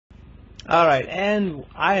Alright, and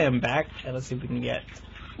I am back. And let's see if we can get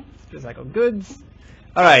recycled goods.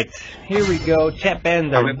 Alright, here we go. Chat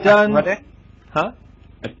bans are done. Ready? Huh?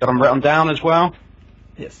 Got them written down as well?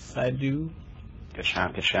 Yes, I do. Good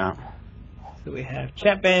shout, good shout. So we have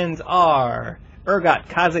chat bans are Urgot,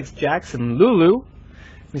 Kha'Zix, Jax, and Lulu.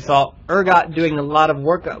 We saw Urgot doing a lot of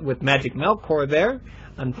work with Magic Melkor there.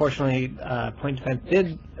 Unfortunately, Point Defense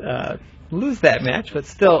did lose that match, but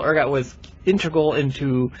still, Urgot was integral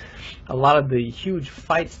into a lot of the huge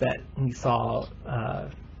fights that we saw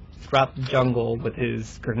throughout the jungle with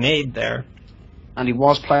his grenade there. And he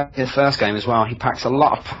was playing his first game as well. He packs a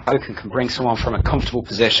lot of poke and can bring someone from a comfortable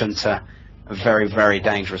position to a very, very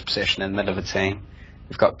dangerous position in the middle of the team.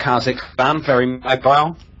 We've got Kha'Zix fan, very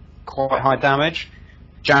mobile, quite high damage.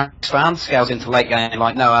 Jax fan scales into late game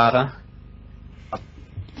like no other. I'm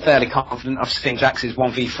fairly confident I've seen Jax's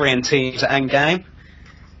 1v3 in teams at end game,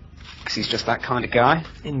 because he's just that kind of guy.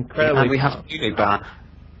 Incredibly. And we have Nunu ban,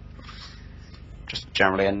 just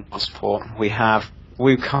generally in support. We have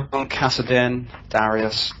Wukong, Kassadin,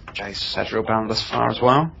 Darius, Jayce, Ezreal ban thus far as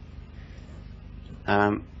well.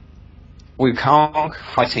 Wukong,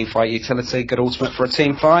 high team fight utility, good ultimate for a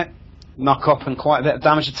team fight. Knock up and quite a bit of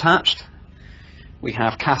damage attached. We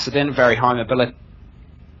have Kassadin, very high mobility,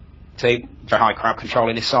 very high crowd control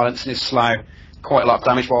in his silence and his slow. Quite a lot of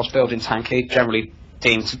damage whilst building tanky, generally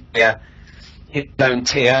deemed to be his own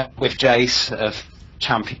tier with Jayce of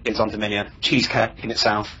champions on Dominion. Cheesecake in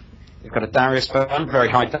itself. We've got a Darius ban, very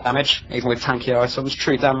high damage, even with tanky items.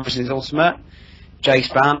 True damage is his ultimate.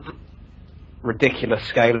 Jayce ban, ridiculous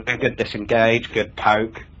scaling, good disengage, good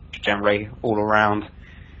poke, generally all around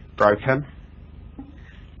broken.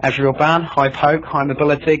 Ezreal ban, high poke, high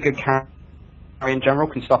mobility, good carry in general,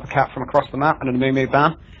 can stop a cat from across the map, and a Amumu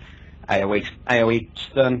ban. AoE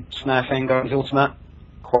stun, snare finger, his ultimate.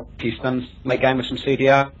 Quite a few stuns, late game with some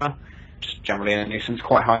CDR. Just generally a nuisance,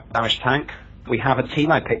 quite high damage tank. We have a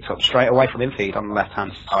Teemo picked up straight away from infeed on the left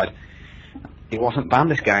hand side. He wasn't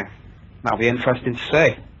banned this game. That'll be interesting to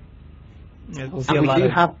see. Yeah, we'll see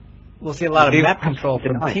a lot of map control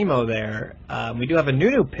from Teemo there. We do have a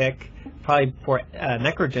Nunu pick, probably for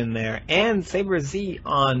Necrogen there, and Saber Z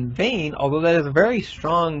on Vayne, although that is a very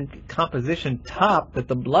strong composition top with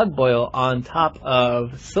the Blood Boil on top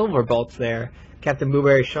of Silver Bolts there. Captain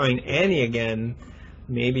Blueberry showing Annie again.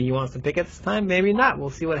 Maybe he wants to pick it this time, maybe not. We'll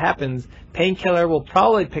see what happens. Painkiller will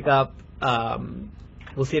probably pick up,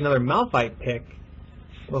 we'll see another Malphite pick,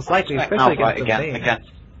 most likely, especially against Vayne.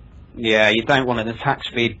 Yeah, you don't want an attack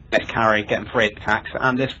speed carry getting free attacks,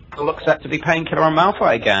 and this looks set to be Painkiller on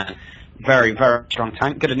Malphite again. Very, very strong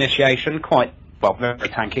tank, good initiation, quite, well, very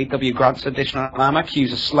tanky. W grants additional armor,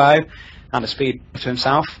 Q's are slow, and a speed to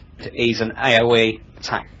himself to ease an AoE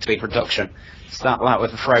attack speed reduction. Start that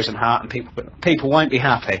with a frozen heart, and people won't be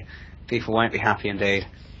happy. People won't be happy indeed.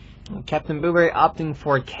 Captain Blueberry opting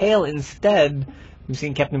for Kayle instead. We've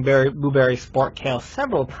seen Captain Blueberry sport Kayle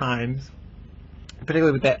several times.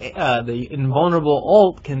 Particularly with that, the invulnerable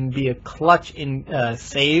ult can be a clutch in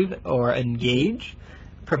save or engage,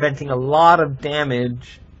 preventing a lot of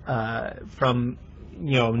damage from,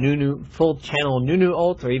 Nunu full channel Nunu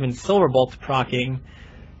ult or even Silver Bolt proccing.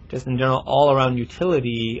 Just in general, all around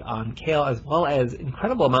utility on Kayle, as well as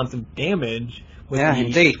incredible amounts of damage. Yeah,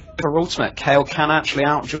 indeed. With her ultimate, Kayle can actually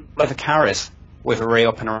outjuggle other carries with a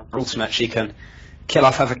re-up and her ultimate. She can kill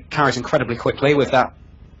off other carries incredibly quickly with that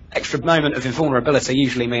extra moment of invulnerability,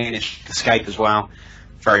 usually means escape as well.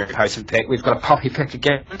 Very potent pick. We've got a Poppy pick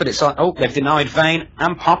again, but it's like, oh, they've denied Vayne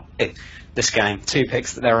and Poppy this game. Two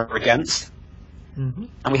picks that they're against. And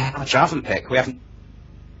we have a Jarvan pick. We haven't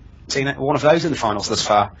seen one of those in the finals thus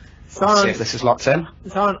far. Let's see if this is locked in.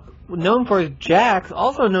 Known for his Jax,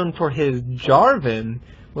 also known for his Jarvan.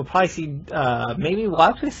 We'll probably see, maybe we'll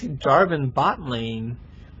actually see Jarvan bot lane.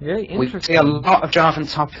 Very interesting. We see a lot of Jarvan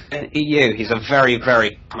top in EU. He's a very,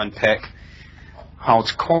 very common pick.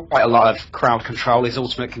 Holds quite a lot of crowd control. His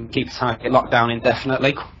ultimate can keep a target locked down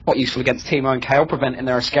indefinitely. Quite useful against Teemo and Kayle, preventing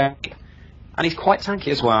their escape. And he's quite tanky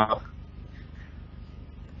as well.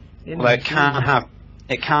 Although it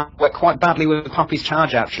can work quite badly with Poppy's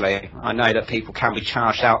charge, actually. I know that people can be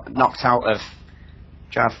charged out, knocked out of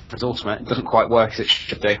Jarvan's ultimate. It doesn't quite work as it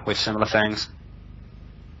should do with similar things.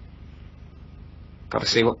 Got to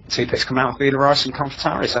see what two picks come out with either Ryze and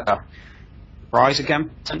Comfortari. Ryze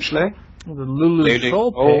again, potentially. The Lulu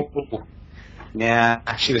soul pick.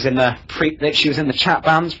 Yeah, she was in the chat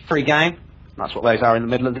bans pre-game. That's what those are in the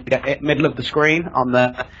middle of the screen on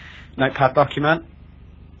the notepad document.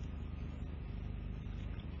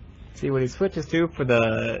 See what he switches to for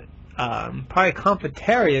the probably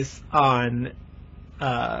Comfortarius on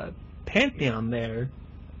Pantheon there.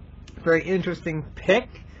 Very interesting pick.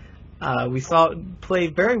 We saw it play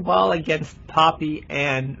very well against Poppy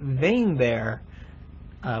and Vayne there.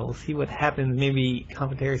 We'll see what happens. Maybe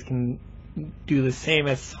Confrontaries can do the same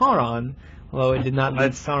as Sauron, although it did not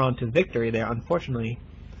lead Sauron to victory there, unfortunately.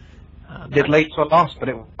 Did lead to a loss, but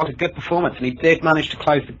it was a good performance, and he did manage to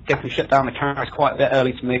close the gap and shut down the carries quite a bit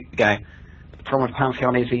early to move the game. The problem with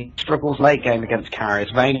Pantheon is he struggles late game against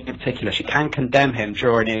carriers. Vayne in particular, she can condemn him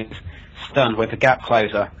during his stun with the gap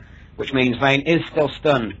closer, which means Vayne is still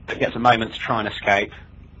stunned, but gets a moment to try and escape,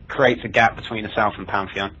 creates a gap between herself and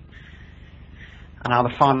Pantheon. And now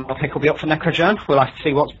the final pick will be up for Necrogen. We'll have to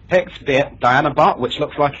see what's picked, be it Diana bot, which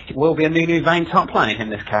looks like it will be a Nunu+Vayne top lane in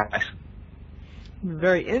this case.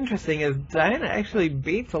 Very interesting, as Diana actually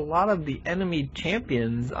beats a lot of the enemy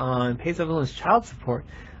champions on Pace of Villain's child support.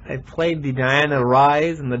 I played the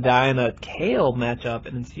Diana+Ryze and the Diana+Kayle matchup,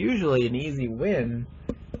 and it's usually an easy win.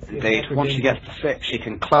 Indeed, once she gets to 6, she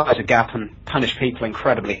can close a gap and punish people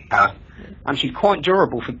incredibly hard. And she's quite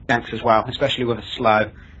durable for ganks as well, especially with a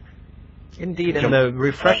slow. Indeed, and the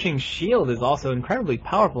refreshing shield is also incredibly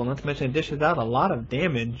powerful, not to mention it dishes out a lot of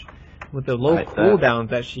damage with the low cooldowns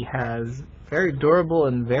that she has. Very durable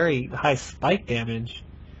and very high spike damage.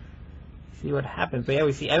 See what happens. But yeah,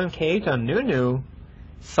 we see MMKH on Nunu,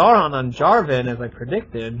 Sauron on Jarvan, as I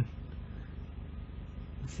predicted.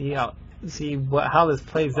 See how this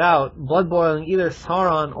plays out. Blood boiling either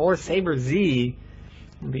Sauron or Saber Z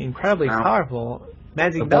would be incredibly powerful.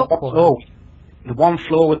 Magic Belt Core. The one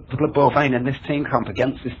flaw with the Blood Boil Vayne in this team comp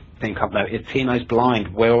against this team comp though is Teemo's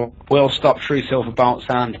blind will stop true silver bolts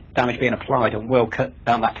and damage being applied and will cut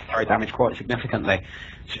down that carry damage quite significantly.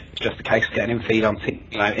 It's just a case of getting in feed on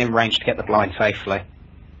in range to get the blind safely.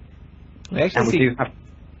 We actually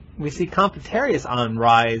see Confrontaries on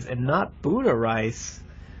Ryze and not Buddha+Ryze.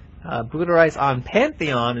 Buddha+Ryze on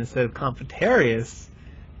Pantheon instead of Confrontaries.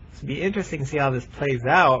 It'll be interesting to see how this plays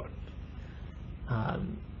out.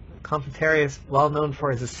 Confrontaries, well known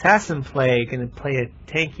for his assassin play, going to play a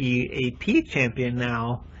tanky AP champion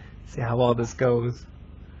now. See how well this goes.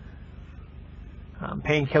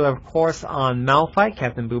 Painkiller, of course, on Malphite,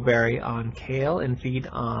 Captain Blueberry on Kayle, and Feed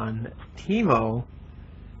on Teemo.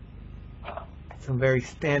 Some very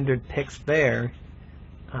standard picks there.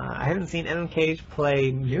 I haven't seen MMKH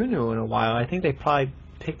play Nunu in a while. I think they probably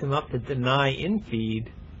picked him up to deny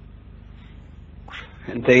in-feed.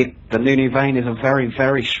 Indeed, the Nunu+Vayne is a very,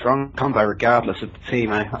 very strong combo regardless of the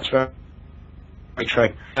Teemo. That's very, very true.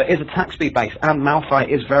 But it is attack speed based, and Malphite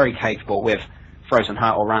is very capable with Frozen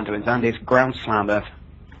Heart or Randuin's, and his ground slammer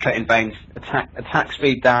cutting Vayne's attack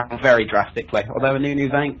speed down very drastically. Although a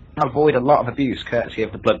Nunu+Vayne can avoid a lot of abuse courtesy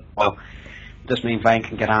of the Blood Boil, it does mean Vayne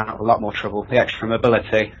can get out of a lot more trouble. The extra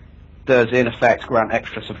mobility does in effect grant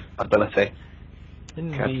extra survivability.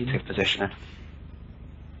 Courtesy of positioning.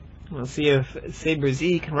 We'll see if Saber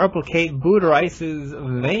Z can replicate Buddha+Ryze's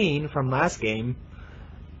Vayne from last game.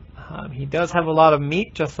 He does have a lot of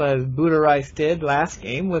meat, just as Buddha+Ryze did last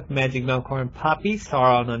game with Magic Melkor and Poppy,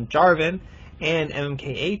 Sauron on Jarvan, and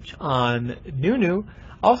MMKH on Nunu.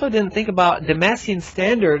 Also didn't think about Demacian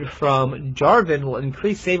Standard from Jarvan will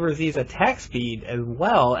increase Saber Z's attack speed as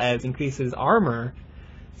well as increase his armor.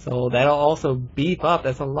 So that'll also beef up.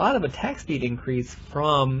 That's a lot of attack speed increase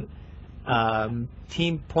from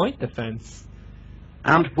team point defense.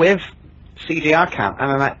 And with CDR count,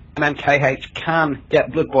 MMKH can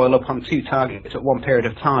get Blood Boil up on 2 targets at one period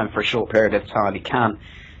of time for a short period of time. He can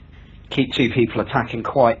keep 2 people attacking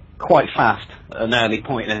quite fast at an early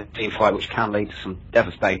point in a team fight, which can lead to some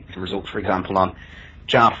devastating results, for example, on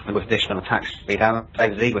Jarvan with additional attack speed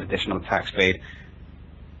and Z with additional attack speed.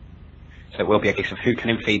 So it will be a case of who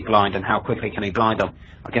can infeed blind and how quickly can he blind them.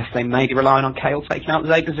 I guess they may be relying on Kayle taking out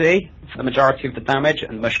Saber Z for the majority of the damage,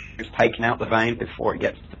 and Mushrooms taking out the Vayne before it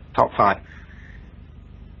gets to the top 5.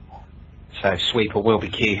 So sweeper will be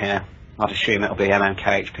key here. I'd assume it'll be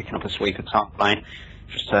MMKH picking up a sweeper top lane,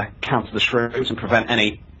 just to counter the Shrooms and prevent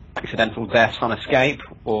any accidental deaths on escape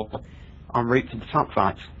or en route to the top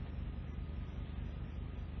fights.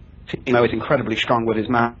 Teemo is incredibly strong with his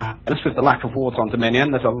mana. Just with the lack of wards on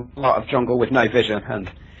Dominion, there's a lot of jungle with no vision,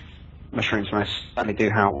 and Mushrooms most certainly do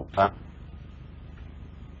help with that.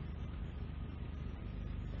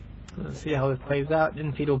 Let's see how this plays out.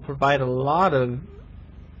 Infeed will provide a lot of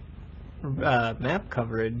map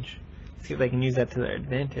coverage. See if they can use that to their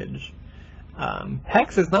advantage.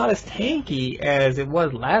 Hex is not as tanky as it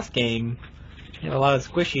was last game. You have a lot of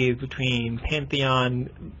squishies between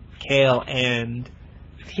Pantheon, Kayle, and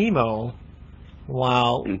Teemo,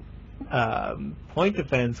 while point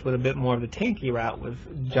defense with a bit more of the tanky route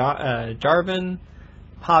with Jarvan,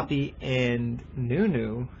 Poppy, and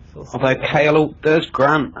Nunu. Although Kayle does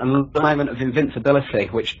grant a moment of invincibility,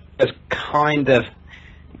 which does kind of,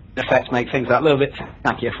 in effect, make things a little bit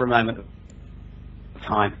tackier for a moment of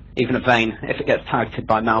time. Even a Vayne, if it gets targeted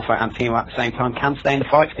by Malphite and Teemo at the same time, can stay in the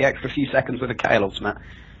fight for the extra few seconds with a Kayle ultimate.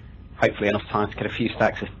 Hopefully enough time to get a few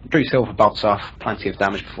stacks of Drew Silver bolts off, plenty of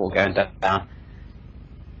damage before going down.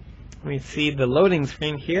 We see the loading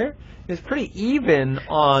screen here. It's pretty even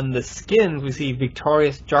on the skins. We see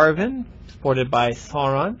Victorious Jarvan, supported by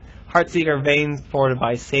Sauron, Heartseeker Vayne, supported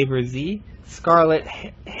by SaberZ, Scarlet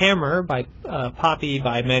Hammer by Poppy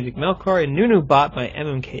by Magic Melkor, and Nunu bot by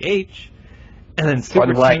MMKH. And then Super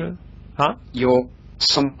By the way, Teemo. Huh? your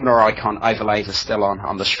summoner icon overlays are still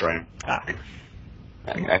on the stream. Ah.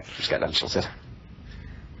 There we go, just get them sorted.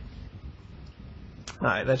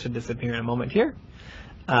 Alright, that should disappear in a moment here.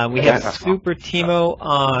 We have Super Teemo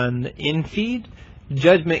on Infeed,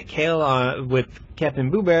 Judgment Kayle with Captain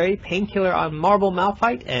Blueberry, Painkiller on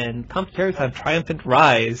Kayle+Malphite, and Pantheon++Ryze on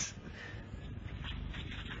Pantheon++Ryze.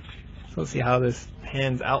 So let's see how this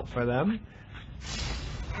pans out for them.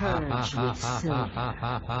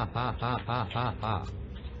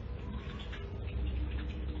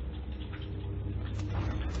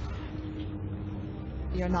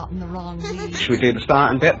 You're not in the wrong league. Should we do the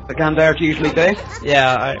starting bit that Gandalf usually do?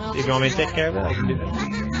 Yeah, if you want me to take care of it, I can do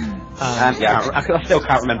that. Yeah, I still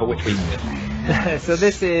can't remember which week. So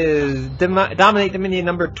this is Dominate Dominion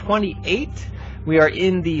number 28. We are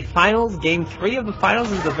in the finals. Game 3 of the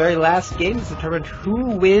finals is the very last game to determine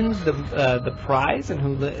who wins the prize and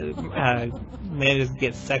who manages to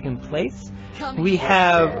get second place. We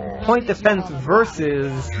have Point Defense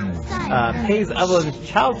versus Pays Evelyn's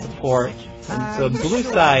Child Support. And so blue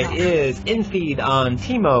side is Infeed on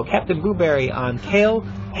Teemo, Captain Blueberry on Kayle,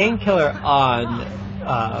 Painkiller on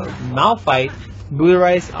Malphite,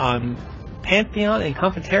 Rice on Pantheon, and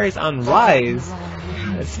Pantheon++Ryze on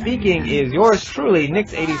Ryze. Speaking is yours truly,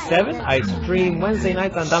 Nix87. I stream Wednesday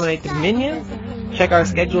nights on Dominate Dominion. Check our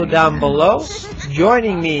schedule down below.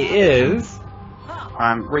 Joining me is...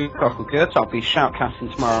 I'm Urgot Good. I'll be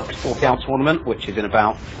shoutcasting tomorrow's 40-hour tournament, which is in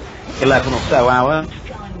about 11 or so hours.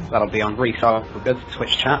 That'll be on Urgot Good's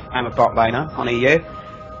Twitch chat. I'm a bot laner on EU.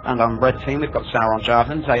 And on Red Team, we've got Sarah on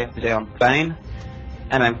Jarvan, Jayce on Vayne,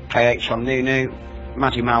 MMKH on Nunu,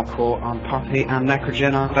 Magic Melkor on Poppy, and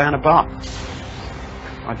Necrogen on Diana bot.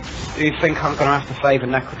 I do think I'm going to have to favour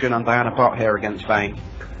Necrogen on Diana bot here against Vayne.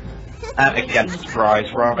 Against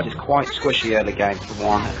Ryze. Ryze is quite squishy early game for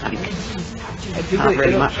one, and he can't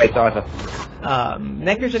really match it either.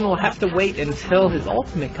 Necrogen will have to wait until his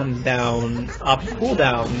ultimate comes down, off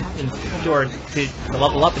cooldown, or to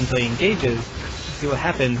level up until he engages. See what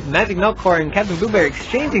happens. Magic Melkor and Captain Blueberry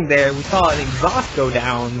exchanging there. We saw an exhaust go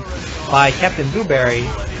down by Captain Blueberry.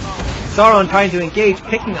 Sauron trying to engage,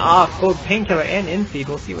 picking off both Painkiller and Infeed.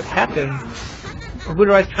 We'll see what happens.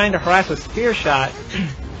 Rice trying to harass with Spear Shot.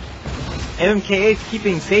 MMKH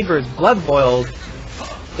keeping Saber's blood boiled.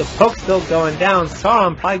 The poke's still going down.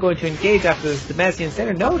 Sauron probably going to engage after this Damascene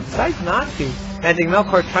Standard. No, decides not to. Magic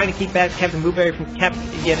Melkor trying to keep back Captain Blueberry from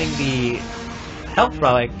getting the health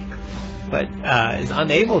relic, but is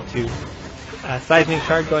unable to. Seismic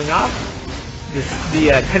Shard going off.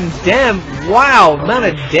 The Condemn, wow, amount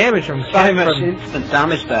of damage from so much instant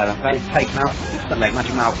damage there. They've taken out instantly.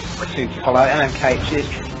 Magic Melkor soon to follow. MMKH is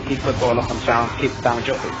keep the ball up on Sauron to keep the damage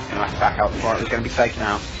up. He's going to have to back out before it was going to be taken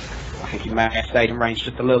out. I think he may have stayed in range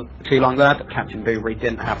just a little too long there, but Captain Blueberry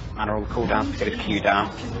didn't have mana or cooldown to get his Q down.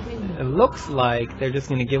 It looks like they're just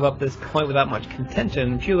going to give up this point without much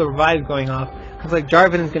contention. A few of the revives going off. Looks like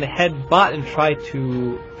Jarvan is going to head bot and try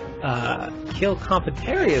to kill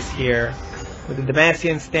Pantheon++Ryze here with the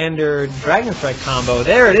Damascene Standard Dragon Strike combo.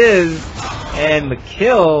 There it is! And the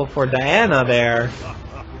kill for Diana there.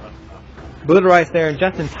 Rice there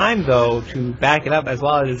just in time though to back it up, as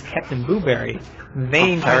well as Captain Blueberry.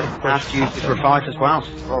 Vayne has to use his revive as well.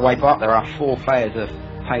 For away bot, there are 4 players of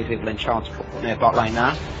Evelynn Chance near bot lane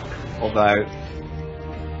now. Although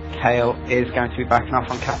Kayle is going to be backing off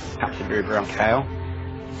on Captain Blueberry on Kayle.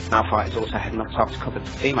 Malphite is also heading up top to cover the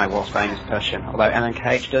Teemo whilst Vayne is pushing. Although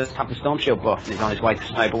MMKH does have the Storm Shield buff and is on his way to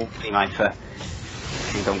snowball Teemo for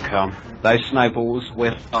Kingdom Come. Those snowballs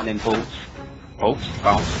with in bolts,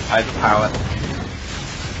 overpowered.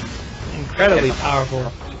 Incredibly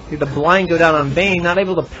powerful. See the blind go down on Vayne, not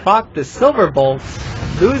able to proc the Silver Bolt,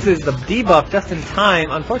 loses the debuff just in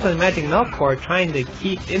time. Unfortunately, Magic Melkor trying to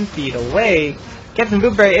keep Infeed away. Captain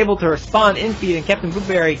Blueberry able to respond Infeed, and Captain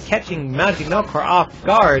Blueberry catching Magic Melkor off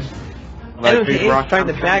guard. MMKH trying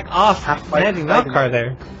to back off Magic Melkor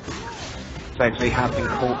there. So he has been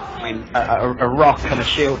caught between a rock and a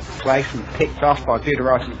shield place and picked off by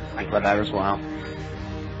Rice and Painkiller there as well.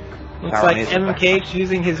 Looks like MKH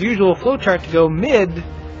using his usual flowchart to go mid.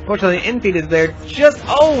 Fortunately, Infeed is there just...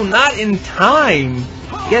 Oh, not in time!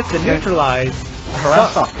 Gets the neutralize.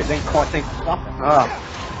 Harass off, because didn't quite think to stop it. Oh.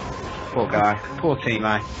 Poor guy. Poor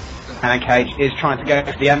Teemo. And MKH is trying to go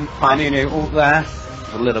for the end by Nunu all there.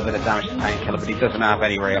 There's a little bit of damage to Painkiller, but he doesn't have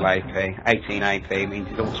any real AP. 18 AP means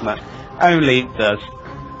his ultimate only does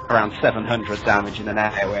around 700 damage in an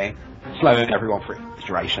AoE. Slowing everyone for its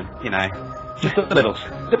duration, you know. Just a little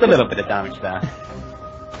bit of damage there.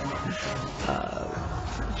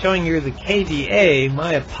 Showing you the KDA,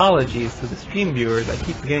 my apologies to the stream viewers, I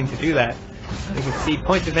keep forgetting to do that. You can see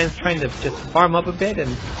Point Defense trying to just farm up a bit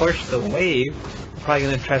and push the wave. Probably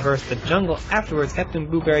going to traverse the jungle afterwards. Captain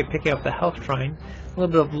Blueberry picking up the health shrine. A little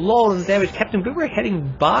bit of lull in the damage. Captain Blueberry heading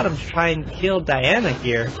bottom to try and kill Diana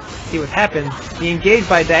here. See what happens. He engaged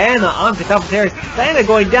by Diana onto Computaris. Diana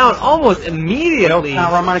going down almost immediately.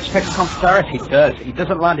 Now I managed to pick Computaris. He does. He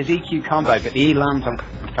doesn't land his EQ combo, but the E lands on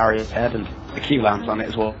Computaris' head and the Q lands on it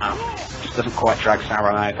as well. Just doesn't quite drag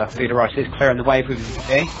Sauron over. Nunu+Vayne is clearing the wave with his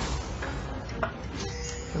E.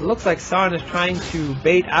 It looks like Sauron is trying to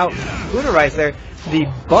bait out Nunu+Vayne there. The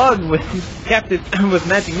bug with Magic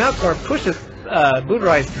Malphite pushes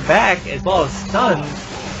Nunu+Vayne back as well as stuns.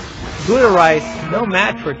 Nunu+Vayne no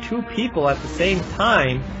match for two people at the same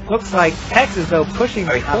time. Looks like Tex is though pushing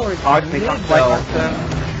forward.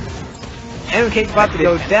 MK's about to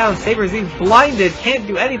go down. SaberZ's blinded, can't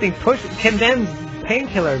do anything. Condemns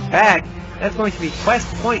Painkiller back. That's going to be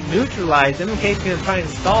quest point neutralized. MK's going to try and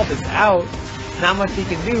stall this out. Not much he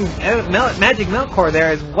can do. Magic Melkor there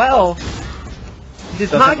as well.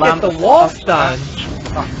 Does not get the wall stun.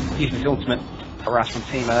 Using his ultimate harass from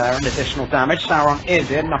Teemo there and additional damage. Sauron is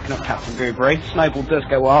in, knocking up Captain Blueberry. Snowball does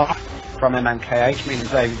go off from MKH, meaning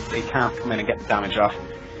they can't come in and get the damage off.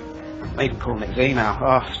 I'm even calling it Z now.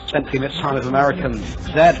 Oh, spent too much time with Americans.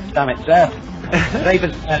 Zed, damn it, Zed.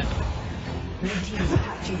 Saber's Zed.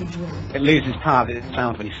 It loses part of its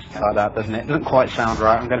sound when you say like that, doesn't it? It doesn't quite sound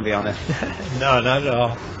right, I'm going to be honest. No, not at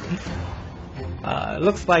all. It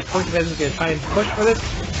looks like Point Defense is going to try and push for this.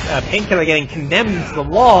 Painkiller getting condemned into the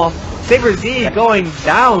wall. SaberZ going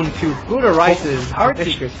down to Nunu+Vayne's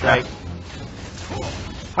Heartseeker Strike.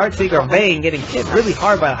 Heartseeker Vayne getting hit really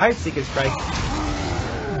hard by the Heartseeker Strike.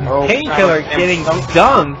 Painkiller getting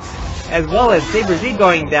dunked, as well as SaberZ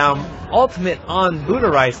going down. Ultimate on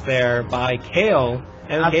Nunu+Vayne there by Kayle.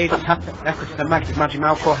 And the Magic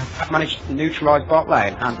Malphite have managed to neutralise bot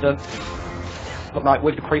lane, and but like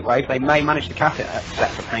with the creep wave, they may manage to cap it,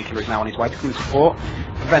 except for Painkiller is now on his way to come support.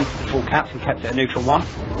 Prevented the full caps and kept it a neutral one.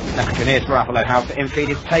 Necrogen is rather low health, but Infeed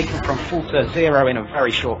is taken from full to 0 in a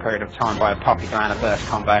very short period of time by a Poppy+Jarvan burst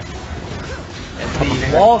combo.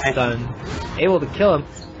 The wall stun, able to kill him,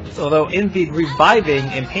 although Infeed reviving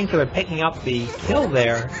and Painkiller picking up the kill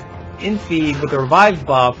there. Infeed with the revive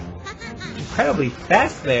buff, incredibly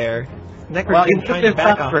fast there. Necrogen trying to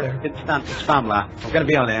back off there. Instant spam lap. I'm going to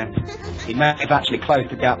be honest. He may have actually closed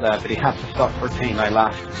the gap there, but he had to stop for a Teemo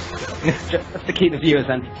last. just to keep the viewers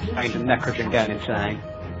entertained and Necrogen going insane.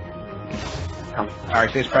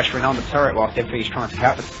 Darius is pressuring on the turret whilst Infeed's trying to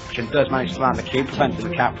cap. Necrogen does manage to land the cube, preventing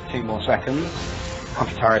the cap for 2 more seconds.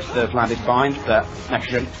 Darius does land his bind, but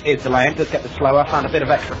Necrogen is delaying, does get the slower, found a bit of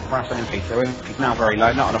extra harass on Infeed, so he's now very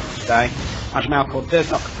low, not enough to stay. Magic Malphite does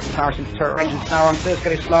knock Darius into turret range, and Sauron does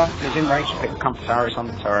get his slow, and is in range to pick the Darius on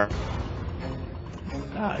the turret.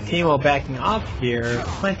 Teemo backing off here,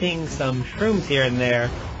 planting some shrooms here and there,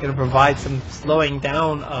 going to provide some slowing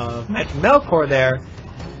down of Magic Melkor there.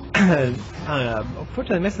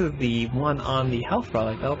 Unfortunately misses the one on the health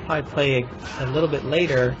relic. They'll probably play a little bit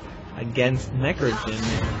later against Necrogen.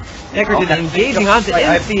 Necrogen engaging onto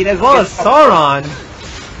Infeed as well as Sauron.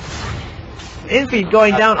 Infeed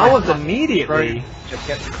going down almost immediately. Just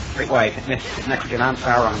gets a great wave. It misses Necrogen and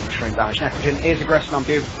Sauron with shroom damage. Necrogen is aggressive on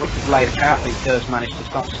Blue, looks to delay the cap, but he does manage to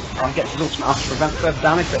stop Sauron. Gets his ultimate off to prevent further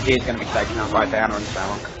damage, but he is going to be taken out by Diana and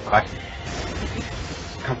Sauron.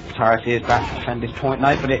 Darius is back to defend his point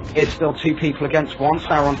now, but it is still 2 people against 1.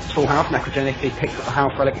 Sauron's full health. Necrogen, if he picks up the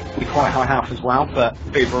health relic, it will be quite high health as well, but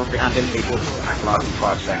Boober and Infeed will capitalize in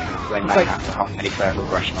 5 seconds, so they may have to have any further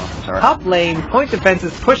aggression on the turret. Top lane, Point Defense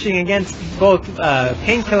is pushing against both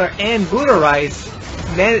Painkiller and Nunu+Vayne.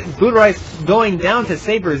 Nunu+Vayne going down to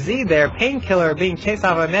SaberZ there, Painkiller being chased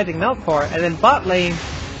out by Magic Melkor, and then bot lane,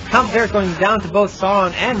 Computaris going down to both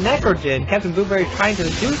Sauron and Necrogen. Captain Blueberry trying to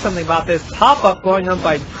do something about this. Pop-up going on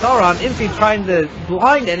by Sauron. Infeed trying to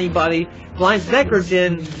blind anybody. Blinds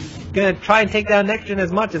Necrogen. Gonna try and take down Necrogen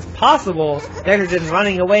as much as possible. Necrogen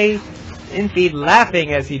running away. Infeed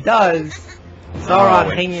laughing as he does.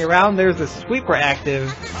 Sauron hanging around. There's a sweeper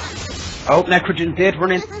active. Oh, Necrogen did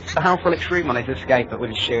run into the Helpful Extreme on his escape, but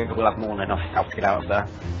with his shield we'll have more than enough help to get out of there.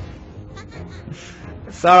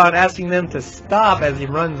 Sauron asking them to stop as he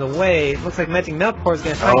runs away. Looks like Magic Melkor is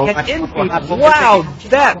going to try and catch infeed. Wow,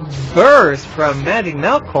 that burst from Magic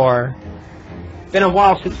Melkor. Been a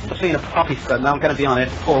while since I've seen a Poppy stun. Now I'm going to be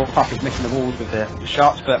honest, poor Poppy's missing the walls with the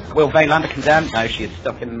shots, but will Vayne land a condemn? No, she is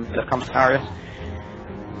stuck in the Darius.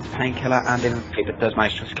 Painkiller and infeed, but does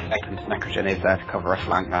manage to escape, and Necrogen is there to cover a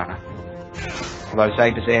flank there. Although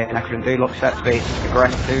Zaber's here, Necrogen do look set to be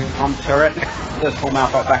aggressive on turret. Does pull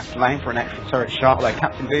Malphite back to lane for an extra turret shot, although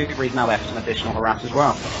Captain Boober is now left some additional harass as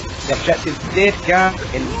well. The objective did go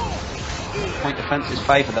in point defence's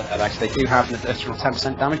favour though, actually they do have an additional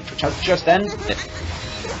 10% damage, which has just ended.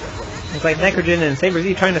 It's like Necrogen and Saber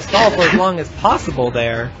Z trying to stall for as long as possible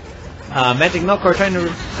there. Magic Melkor trying to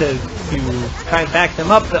try and back them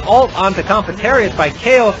up. The ult onto Confitarius by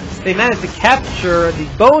Kayle. They managed to capture the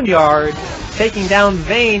Boneyard, taking down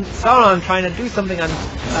Vayne. Sauron trying to do something on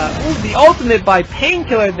the ultimate by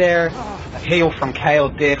Painkiller there. A heal from Kayle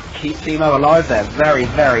did keep Teemo alive there. Very,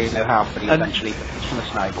 very low health, but he eventually gets from the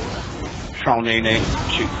snowball. Troll Nunu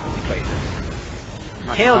shoots from the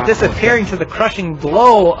places. Kayle disappearing to the crushing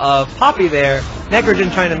blow of Poppy there.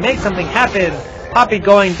 Necrogen trying to make something happen. Poppy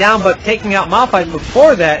going down, but taking out Malphite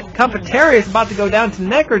before that. Confitarius about to go down to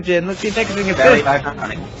Necrogen. Let's see if Necrogen can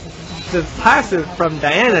finish. The passive from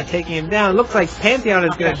Diana taking him down. Looks like Pantheon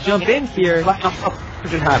is going to jump in here.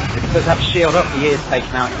 Necrogen does have a shield up. He is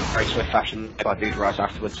taken out in a very swift fashion by Nunu+Vayne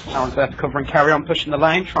afterwards. Sauron's there to cover and carry on pushing the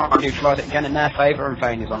lane, trying to neutralise it again in their favour, and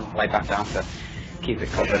Vayne is on the way back down to keep it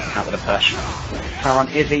covered out of the push.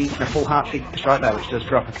 Sauron is eating a full heartbeat strike there, which does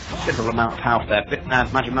drop a considerable amount of health there. But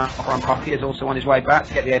Magic Melkor on Poppy is also on his way back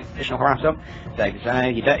to get the additional harass up. David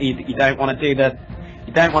saying you don't want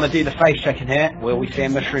to do the face checking here. Will we see a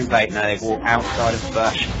mushroom bait? No, they walk outside of the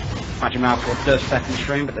bush. Magic Melkor does set in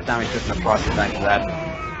mushroom, but the damage doesn't apply to David there.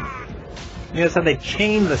 You notice how they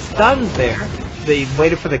chained the stuns there. They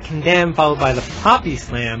waited for the condemn followed by the Poppy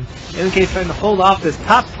Slam. In the case, trying to hold off this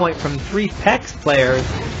top point from 3 Pex players.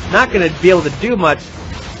 Not going to be able to do much.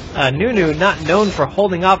 Nunu, not known for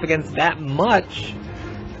holding off against that much.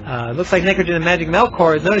 Looks like Necrogen and Magic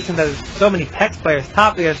Melkor is noticing that there's so many Pex players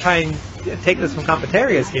top. They're going to try and take this from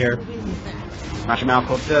Confitarius here. Magic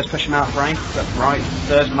Melkor does push him out of range, but Ryze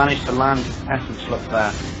does manage to land Essence Look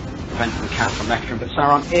there, preventing the cap from Necrogen, but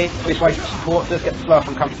Sauron is his way to support, does get the slow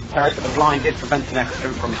from Confitarius, but the blind is preventing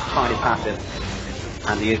Necrogen from his tiny passive,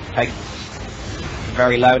 and he is taken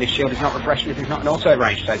very low, and his shield is not refreshing if he's not in auto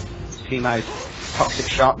range, so Teemo's toxic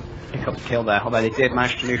shot pick up the kill there, although they did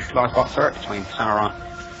manage to neutralise bot turret between Sauron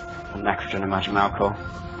and Necrogen and Magic Melkor.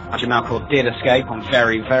 Magic Melkor did escape on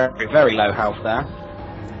very, very, very low health there.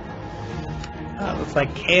 Looks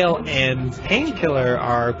like Kayle and Painkiller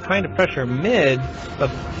are trying to pressure mid, but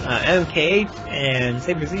MKH and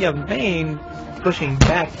Saber Z on Vayne pushing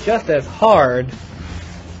back just as hard.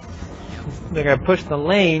 They're going to push the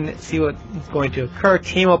lane, see what's going to occur.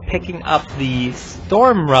 Teemo picking up the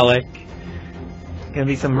Storm Relic. Going to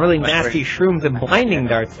be some really nasty shrooms and blinding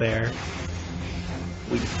darts there.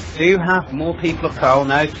 We do have more people of Cole.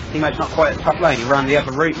 No, Teemo's not quite at the top lane. He ran the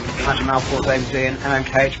other route. Magic Melkor, Saber Z and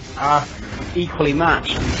MKH are equally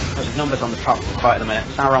matched. There's numbers on the top fight at the minute.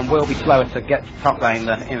 Sauron will be slower to get to the top lane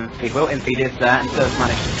than Infeed will. Infeed is there and does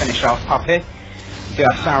manage to finish off Poppy. We do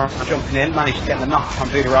have Sauron jumping in, managed to get the knock on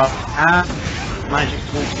Budorak and manages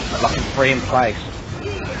to lock him free in place.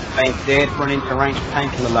 Vayne did run into range of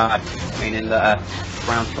Painkiller Lad, meaning that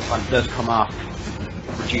ground supply does come off,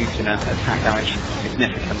 reducing attack damage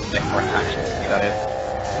significantly for attacks, that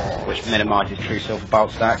is, which minimises true silver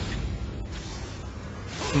bolt stacks.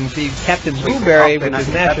 You see Captain Blueberry with his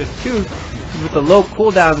Nashor's Tooth with the low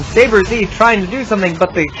cooldown. Saber Z trying to do something,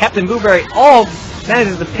 but the Captain Blueberry ult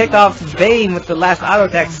manages to pick off Vayne with the last auto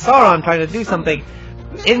attack. Sauron trying to do something.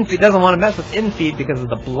 Infeed doesn't want to mess with Infeed because of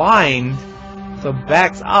the blind, so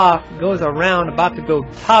backs off, goes around, about to go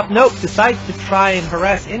top. Nope, decides to try and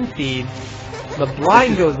harass Infeed. The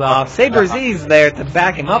blind goes off. Saber Z's there to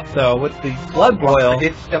back him up though with the blood boil. It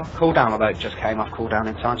did still cooldown, although it just came off cooldown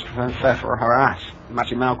in time to prevent further harass.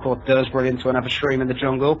 Magic Melkor does run into another stream in the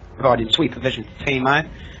jungle, providing sweep of vision to Teemo.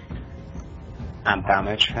 And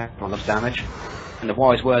damage. Everyone loves damage. And the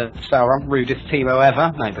wise word of Sauron, rudest Teemo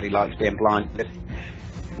ever. Nobody likes being blinded.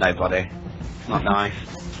 Nobody. Not nice.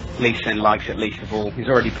 Lee Sin likes it least of all. He's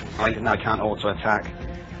already blind and now he can't auto attack.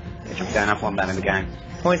 Which we don't have one man in the game.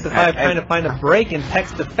 Points to 5 trying to find a break in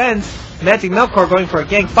Peck's defense. Magic Melkor going for a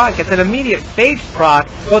gank spot, gets an immediate phase proc.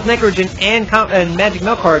 Both Necrogen and Magic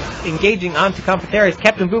Melkor engaging onto Confitarius.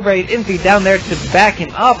 Captain Blueberry and Infeed down there to back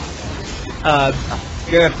him up.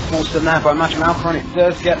 good. Forced in there by Magimmalphite. It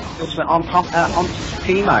does get the ultimate on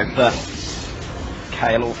Teemo, but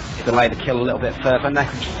Kayle will delay the kill a little bit further.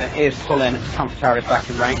 Necrogen is pulling Darius back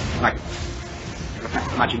in range.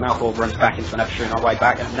 Magimmalphite runs back into an Everstream on our way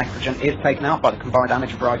back, and Necrogen is taken out by the combined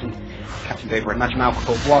damage of Ryze and Captain Boober. And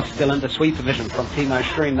Magimmalphite was still under supervision from Teemo's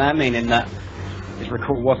stream there, meaning that his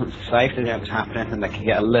recall wasn't safe, they knew it was happening, and they can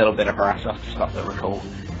get a little bit of harass off to stop the recall.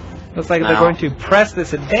 Looks like they're going to press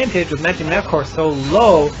this advantage with Magimmalphite so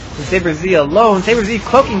low, and SaberZ alone. SaberZ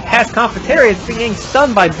cloaking past Confitarius, being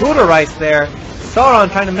stunned by Pantheon+Ryze there. Sauron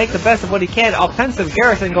trying to make the best of what he can. Offensive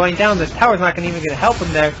Garrison going down. The tower's not even going to help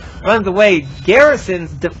him there. Runs away.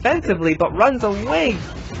 Garrison's defensively, but runs away.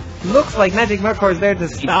 Looks like Magimmalphite is there to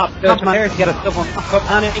stop Confitarius. Get a double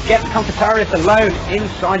and it gets Confitarius alone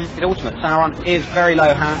inside the ultimate. Sauron is very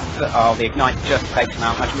low hand. Oh, the ignite just takes him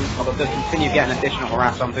out. Magimmalphite does continue getting additional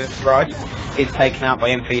harass on Pantheon+Ryze. Is taken out by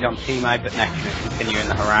Infeed on Teemo, but Necrogen is continuing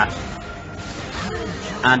the harass.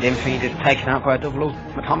 And Infeed is taken out by a double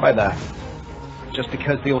ultimate combo there. Just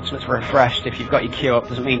because the ultimate's refreshed, if you've got your Q up,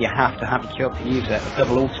 doesn't mean you have to have your Q up to use it. A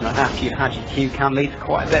double ultimate after you've had your Q can lead to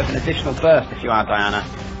quite a bit of an additional burst if you are Diana.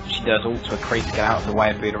 She does also creep to get out of the way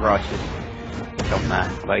of Pantheon+Ryze's jump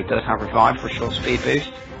there. But he does have revive for a short speed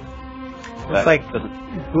boost. Looks like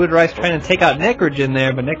Pantheon+Ryze trying to take out Necrogen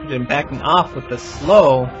there, but Necrogen backing off with the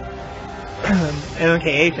slow.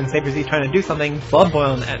 MKH and SaberZ trying to do something. Blood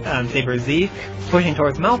Boil on SaberZ, pushing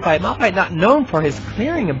towards Malphite. Malphite not known for his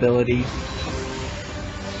clearing ability.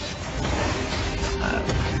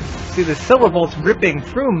 See the Silver Bolts ripping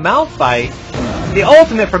through Malphite. The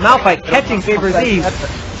ultimate for Malphite catching SaberZ.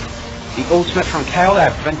 The ultimate from Kayle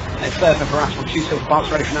there, preventing a further harass from 2 Silver Bolts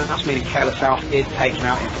ready for now, meaning Kayle herself is taken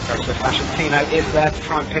out in very swift fashion. Teemo is there to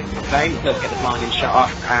try and pick the Vayne, does get the blinding shot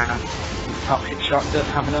off, and the top hit shot does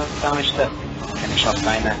have enough damage to finish off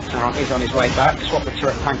Vayne there. Sauron is on his way back, swap the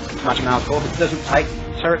turret tank to Magimmalphite, but doesn't take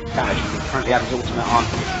turret damage. He currently has his ultimate on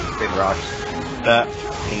Pantheon+Ryze. But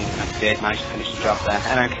he did manage to finish the job there.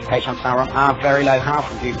 MKH and Sauron are very low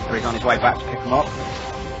health, and he's on his way back to pick them up.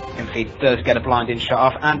 Infeed does get a blinding shot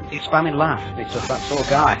off, and he's spamming laugh. It's just that sort of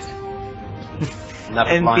guy.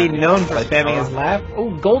 Infeed known for spamming his laugh. Oh,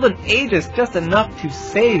 Golden Aegis just enough to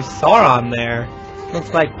save Sauron there.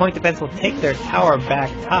 Looks like Point Defense will take their tower back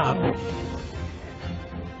top.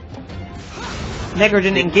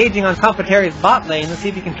 Necrogen engaging on Confitarius bot lane. Let's see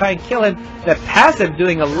if he can try and kill him. The passive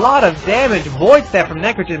doing a lot of damage. Void Staff from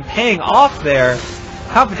Necrogen paying off there.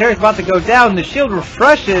 Confitarius about to go down. The shield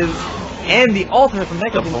refreshes. And the ultimate from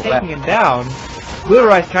Necrogen taking him down.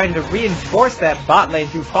 Pantheon+Ryze trying to reinforce that bot lane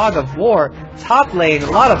through Fog of War. Top lane,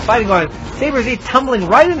 a lot of fighting going on. SaberZ tumbling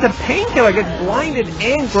right into Painkiller. Gets blinded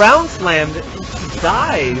and ground slammed.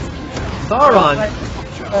 Dies. Sauron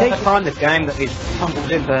takes on the game that he's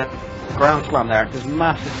tumbled into ground slam there. There's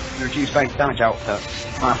massive reduced base damage output.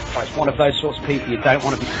 It's one of those sorts of people you don't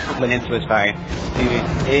want to be tumbling into his Vayne.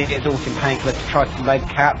 He is ulting Painkiller to try to convey the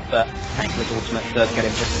cap, but Painkiller's ultimate does get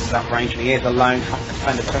him just into that range, and he is alone trying to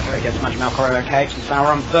defend the turret against Magimmalphite, MKH, and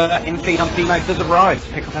Sauron. But Infeed on Teemo does arrive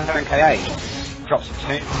to pick up MKH. Drops a 2,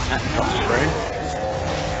 and drops a 3.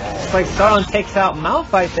 It's like Sauron takes out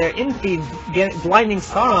Malphite there. Infeed blinding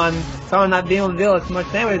Sauron. Sauron not being able to deal as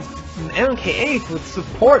much damage. MKH with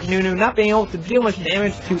support Nunu not being able to deal much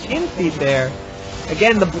damage to Infeed there.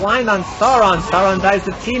 Again, the blind on Sauron. Sauron dies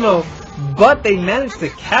to Teemo, but they managed to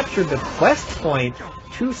capture the quest point.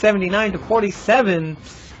 279 to 47.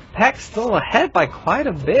 Pack still ahead by quite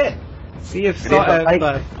a bit. See if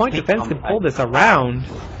Point Defense can pull this around.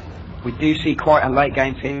 We do see quite a late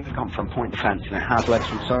game team come from Point Defense, and it has led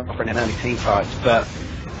from suffering in early team fights, but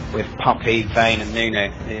with Poppy, Vayne and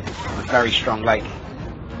Nunu, it's a very strong late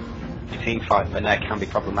team fight, but that can be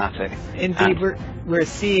problematic. Indeed, we're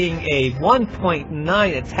seeing a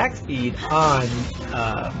 1.9 attack speed on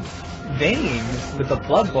Vayne with the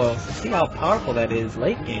Blood Boil, so see how powerful that is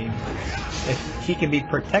late game. If he can be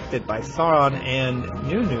protected by Sauron and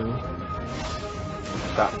Nunu.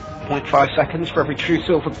 About 0.5 seconds for every true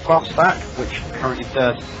silver boss stack, which currently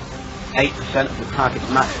does 8% of the target's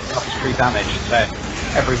max true damage. So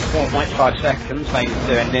every 4.5 seconds, Vayne is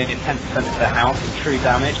doing nearly 10% of their health in true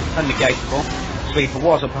damage. It's unnegatable. Sweeper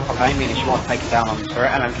was above Vayne, meaning she was taken down on the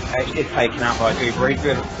turret, and MKH is taken out by Dubry.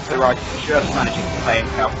 Good, the right just managing to play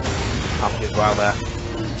himself up as well there.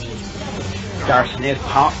 Darius is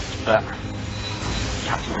popped, but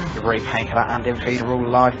Captain Dubry, Painkiller and Infeed are all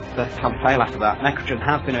alive. They can't fail after that. Necrogen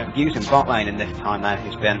has been abusing bot lane in this time there.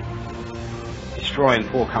 He's been destroying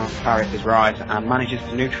poor Pantheon+Ryze and manages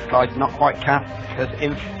to neutralise not quite Cap, because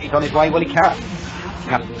Infeed's on his way, will he Cap?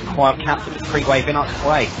 Cap's quite Cap with the creep wave in its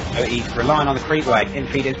way, so he's relying on the creep wave.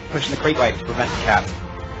 Infeed is pushing the creep wave to prevent the Cap.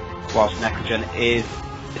 whilst Necrogen is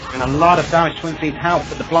doing a lot of damage to Infeed's health,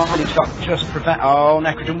 but the blinding shot just prevent. Oh,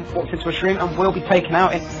 Necrogen walks into a shroom and will be taken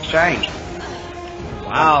out in exchange.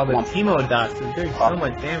 Wow, the Teemo dots is doing so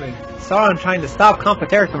much damage. Sauron trying to stop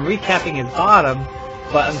Completerra from recapping his bottom,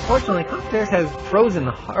 but unfortunately Completerra has frozen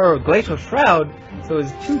or Glacial Shroud, so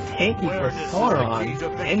it's too tanky for Sauron.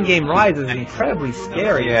 Endgame Ryze is incredibly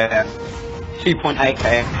scary. Yeah.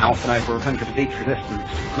 2.8k health and over 100 of each resistance.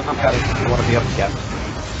 Not bad if you want to be up against,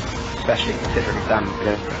 especially considering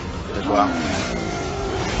damage as well.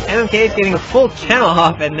 MMK is getting a full channel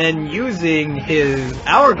off and then using his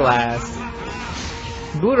Hourglass.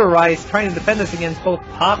 Ryze trying to defend us against both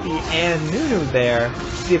Poppy and Nunu there.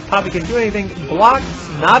 See if Poppy can do anything. Blocks,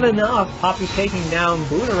 not enough. Poppy taking down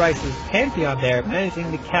Ryze's Pantheon there,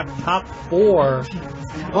 managing to cap top 4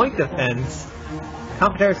 point defense.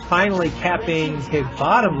 Completerra's finally capping his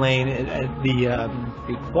bottom lane at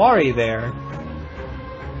the quarry there.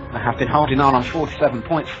 I have been holding on 47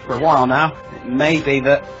 points for a while now. It may be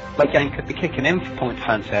that late game could be kicking in for point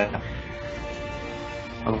defense here.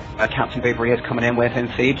 Captain Boobery is coming in with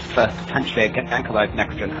Infeed for potentially a gank, although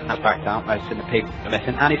Necrogen has backed out. Most of the people are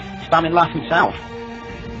missing, and he's spamming last himself.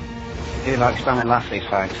 He likes spamming last, these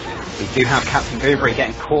folks. We do have Captain Boobery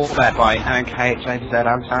getting caught there by MMK, JZ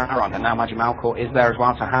and Sauron, and now Malphite is there as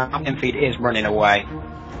well, so Infeed is running away.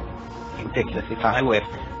 Ridiculously fast with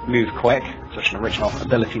Move Quick, such an original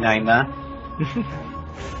ability name there.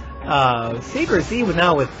 Saber Z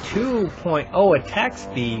now with 2.0 attack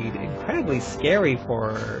speed, incredibly scary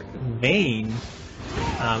for Vayne.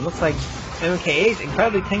 Looks like MKH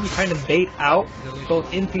incredibly tanky, trying to bait out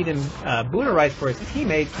both Infeed and Ryze for his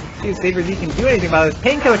teammates. See if Saber Z can do anything about this.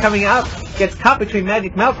 Painkiller coming out, gets caught between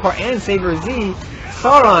Magicmalphite and Saber Z.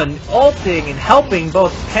 Sauron ulting and helping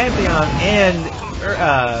both Pantheon and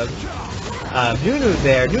Nunu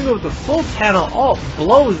there. Nunu with the full channel ult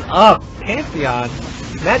blows up Pantheon.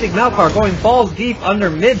 Magicmalphite going balls deep under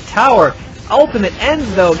mid tower. Ultimate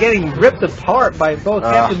ends though, getting ripped apart by both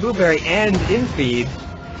Captain Blueberry and Infeed.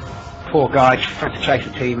 Poor guy trying to chase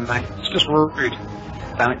a team, mate. It's just rude.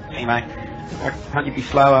 Damn it, teammate. Why can't you be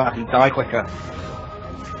slower and die quicker?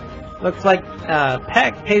 Looks like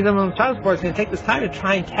Peck pays them on transport. Is going to take this time to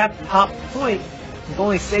try and cap top point. With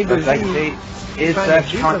only Saber Z is trying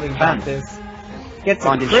to do something about this. Gets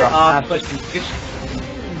a crit off, but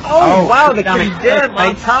oh wow, the condemn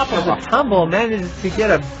on top of the tumble manages to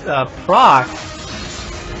get a proc.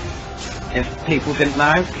 If people didn't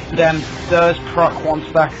know, then does proc 1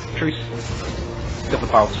 stack true double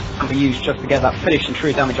bolts can be used just to get that finishing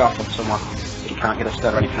true damage off of someone. You can't get a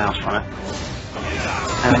stud or anything else from it.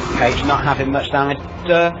 And Cage not having much damage,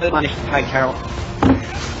 does manage to take care of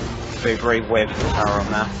Boobery with the tower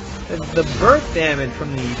on there. The burst damage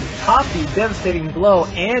from the Poppy devastating blow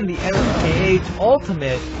and the MKH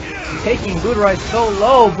ultimate taking Ryze so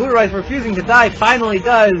low. Ryze refusing to die finally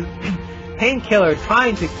does. Painkiller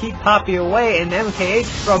trying to keep Poppy away, and MKH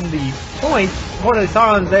from the point. One of the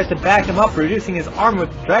Saurons there to back him up, reducing his armor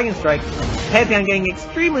with Dragon Strike. Pantheon getting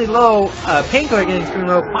extremely low. Painkiller getting extremely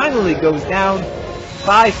low. Finally goes down.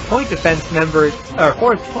 4 point defense members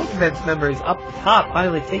up the top,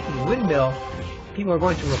 finally taking Windmill. People are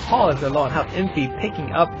going to recall as they're low on health. Infeed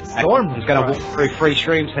picking up Storm. He's going to walk through 3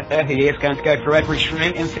 streams here. He is going to go through every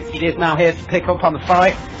stream. Infeed is now here to pick up on the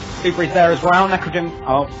fight. Boobery's there as well. Necrogen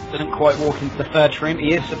doesn't quite walk into the 3rd stream.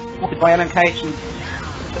 He is supported by MMK and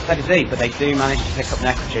ZZ, but they do manage to pick up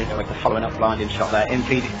Necrogen with the following up blinding shot there.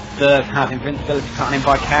 Infeed does have invincibility cut in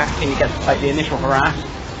by Cat. He gets to take the initial harass.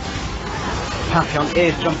 Pantheon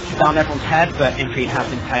is jumping down everyone's head, but Infeed has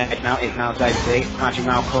been taken out. It's now ZZ,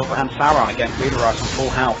 Magicmalphite and Sauron against Ryze on full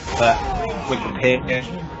health, but with the pick, ZZ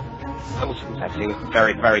was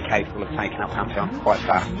very, very capable of taking out Pantheon quite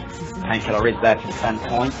fast. Painkiller is there to defend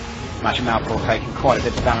point. Magicmalphite taking quite a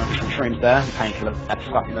bit of damage from shrooms there. Painkiller had to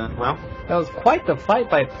stop him as well. That was quite the fight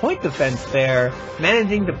by point defense there,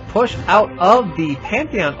 managing to push out of the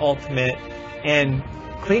Pantheon ultimate and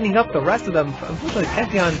cleaning up the rest of them. Unfortunately,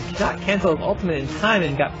 Pantheon did not cancel his ultimate in time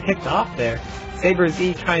and got picked off there. Saber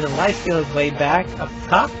Z trying to lifesteal his way back up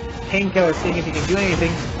top. Painkiller seeing if he can do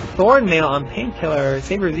anything. Thornmail on Painkiller.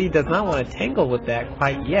 Saber Z does not want to tangle with that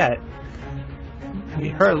quite yet. He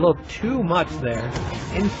hurt a little too much there.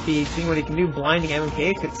 Infeed seeing what he can do, blinding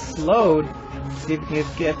MMK. Gets slowed. See if he can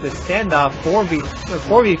get the standoff.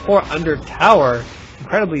 4v4 under tower.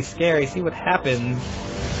 Incredibly scary. See what happens.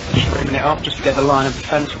 Bringing it up just to get the line of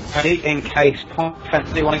defense ready in case point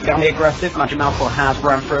defense do want to get aggressive. Magicmalphite has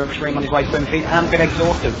run through a stream on his way to Infeed and been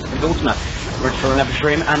exhausted. His ultimate runs through another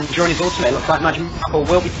stream, and during his ultimate it looks like Magicmalphite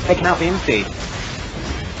will be taking out the Infeed.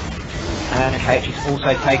 And KH is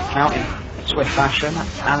also taken out swift fashion,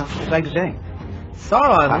 and Kha'Zix.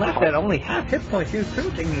 Sauron left at only half hit points. He was pretty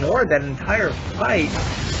much ignored that entire fight.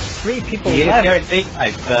 3 people left. Yeah, indeed.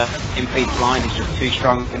 The Impede's line is just too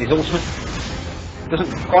strong, and his ultimate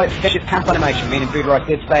doesn't quite fit his camp animation, meaning Nunu+Vayne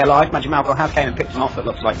did stay alive. Malphite has came and picked him off, it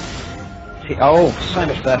looks like. Oh, so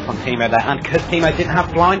much burst on Teemo there, and because Teemo didn't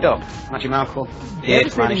have blind up, Malphite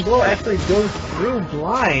did manage to actually goes through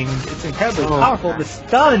blind. It's incredibly powerful. The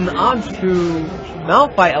stun onto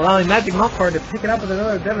Malphite, allowing Magic Melkor to pick it up with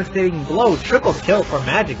another devastating blow. Triple kill for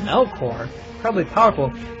Magic Melkor. Incredibly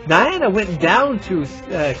powerful. Diana went down to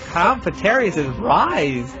Darius'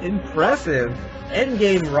 Ryze. Impressive.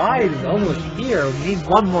 Endgame Ryze is almost here. We need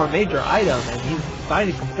one more major item, and he's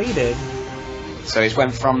finally completed. So he's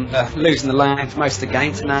went from losing the lane for most of the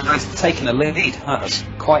game to now he's taking a lead. That's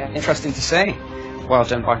quite interesting to see. Well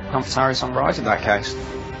done by Darius on Ryze in that case.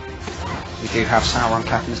 We do have Sauron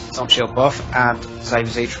capping his on shield buff, and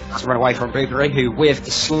Xavier tries to run away from Nunu+Vayne, who with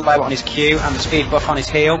the slow on his Q and the speed buff on his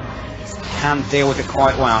heel can deal with it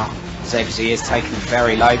quite well. Xavier is taken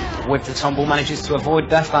very low. With the tumble manages to avoid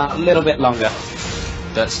death that a little bit longer.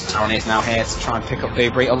 But Sauron is now here to try and pick up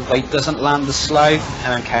Nunu+Vayne, although he doesn't land the slow, and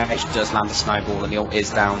then Kayle does land the snowball, and the ult is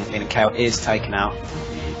down, meaning Kayle is taken out.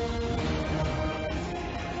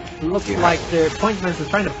 Looks like their point defense is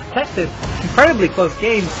trying to protect this incredibly close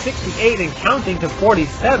game, 68 and counting to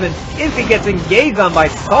 47. Instantly gets engaged on by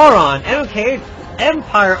Sauron. MK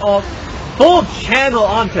Empire ult, full channel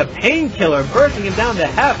onto Painkiller, bursting him down to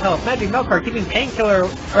half health. Magic Melkor keeping Painkiller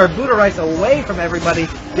or Buddha+Ryze away from everybody.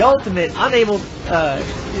 The ultimate unable to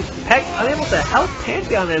help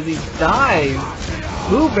Pantheon as he dies.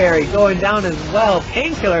 Blueberry going down as well.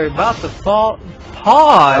 Painkiller about to fall.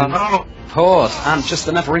 Pause. And just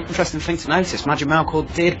another interesting thing to notice, Magic Melkor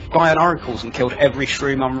did buy an Oracles and killed every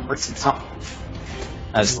shroom on Ritz's top.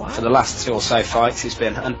 As for the last 2 or so fights, he's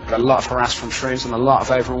been under a lot of harass from shrooms and a lot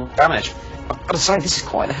of overall damage. I've got to say, this is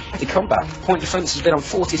quite a hefty comeback. Point defense has been on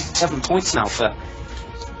 47 points now for,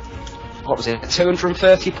 what was it,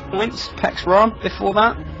 230 points, Peck's run before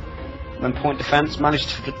that. And then point defense managed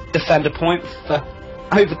to defend a point for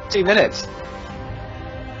over 2 minutes.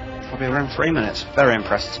 Probably around 3 minutes. Very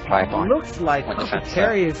impressive play by. Looks like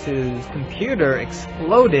Darius' computer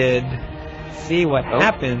exploded. See what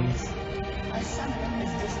happens.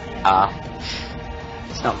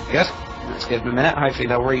 It's not good. Let's give him a minute. Hopefully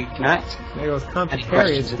they'll reconnect. There goes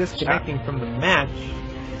Darius disconnecting from the match.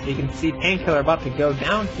 You can see Painkiller about to go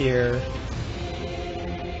down here.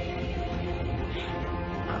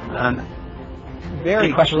 And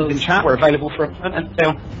very questions in chat were available for a moment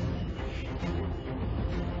until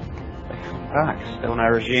back. Still no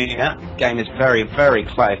regime yet. Game is very, very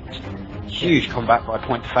close. Huge comeback by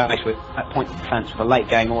point defense with a late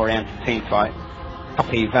game oriented team fight.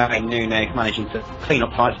 Poppy, Vayne, Nunu managing to clean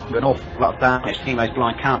up fights with an awful lot of damage. Teemo's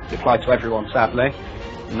blind can't apply to everyone, sadly.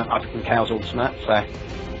 And I think Kayle's ultimate, so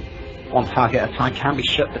one target at a time can be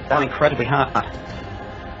shut down incredibly hard.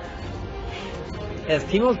 Yes,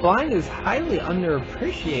 Teemo's blind is highly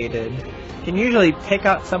underappreciated. You can usually take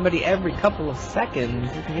out somebody every couple of seconds.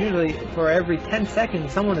 You can usually, for every 10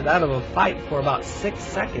 seconds, someone is out of a fight for about 6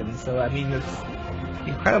 seconds. So, I mean, it's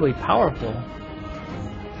incredibly powerful.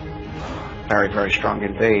 Very, very strong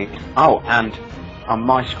indeed. Oh, and on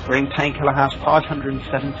my screen, Painkiller has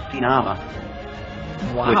 517 armor.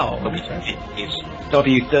 Wow.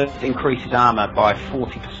 W does increase his armor by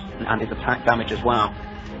 40% and his attack damage as well.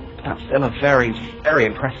 But that's still a very, very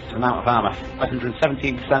impressive amount of armor.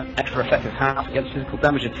 517% extra effective half against physical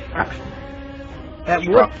damage attacks.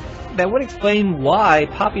 That would explain why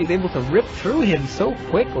Poppy is able to rip through him so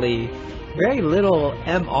quickly. Very little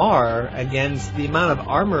MR against the amount of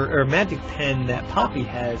armor or magic pen that Poppy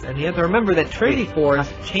has, and you have to remember that Trinity Force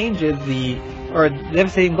changes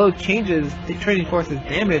Devastating Blow changes the Trinity Force's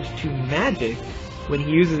damage to magic when he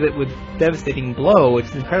uses it with Devastating Blow, which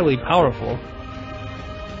is incredibly powerful.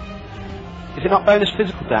 Is it not bonus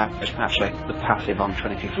physical damage, actually, the passive on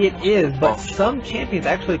Trinity Force? It is, but some champions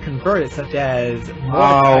actually convert it, such as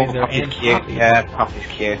Mordekaiser and Poppy. Yeah, Poppy's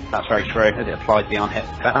Q. That's very true. It applies beyond hit.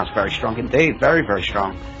 That's very strong indeed. Very, very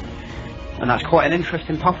strong. And that's quite an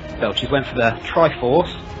interesting Poppy build. She's went for the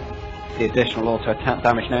Triforce, the additional auto attack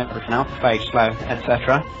damage and everything else, phase slow,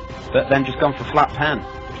 etc. But then just gone for flat pen,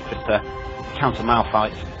 just to counter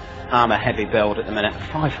Malphite's armor heavy build at the minute.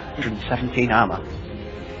 517 armor.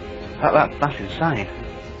 That's insane.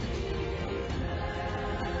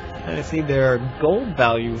 And I see there are gold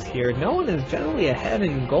values here. No one is generally ahead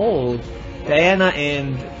in gold. Diana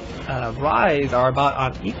and Ryze are about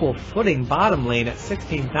on equal footing bottom lane at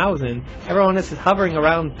 16,000. Everyone else is hovering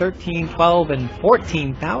around 13, 12, and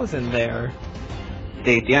 14,000 there.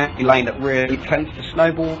 The only lane that really tends to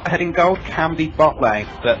snowball heading gold can be bot lane,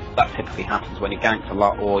 but that typically happens when you gank a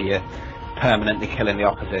lot or you're permanently killing the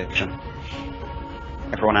opposition.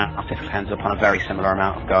 Everyone else typically ends up on a very similar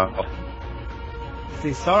amount of gold. See,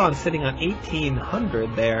 Sauron sitting on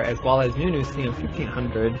 1800 there, as well as Nunu sitting on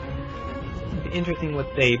 1500. It'd be interesting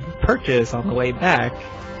what they purchase on the way back.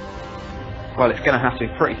 Well, it's going to have to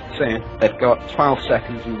be pretty soon. They've got 12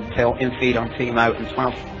 seconds until in-feed on Teemo and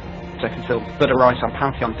 12 seconds until Rice on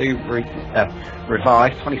Pantheon do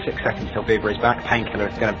revive. 26 seconds till Booberry's back. Painkiller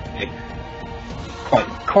is going to be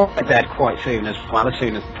quite dead quite soon as well, as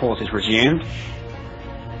soon as the pause is resumed.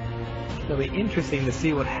 It'll be interesting to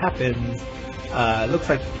see what happens. Looks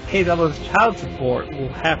like KW's child support will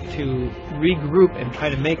have to regroup and try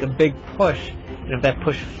to make a big push, and if that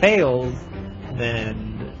push fails,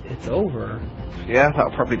 then it's over. Yeah,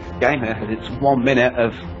 that'll probably be the game here. It's 1 minute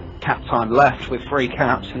of cap time left with 3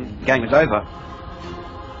 caps, and the game is over.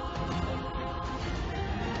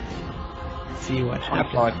 Let's see what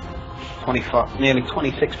happens. 25, nearly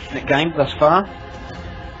 26-minute game thus far.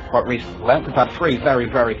 Quite reasonable length. We've had 3 very,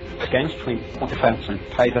 very good games between defense and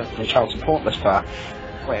Kayle and child support thus far.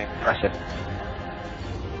 Quite impressive.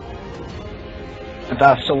 And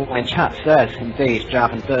as someone in chat says, indeed,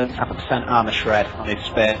 Jarvan does have a % armor shred on his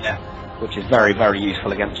spear, which is very, very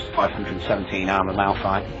useful against 517 armor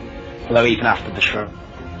Malphite. Although even after the shred,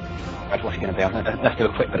 what's he going to be on? Let's do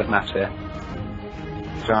a quick bit of maths here.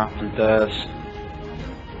 Jarvan does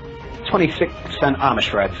 26% armor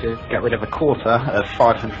shred to get rid of a quarter of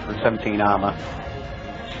 517 armor,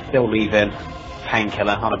 still leaving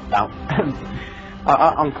Painkiller on about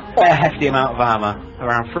on quite a hefty amount of armor,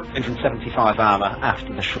 around 375 armor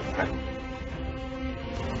after the shred.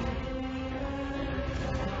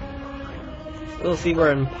 We'll see,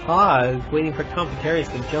 we're in pause, waiting for Darius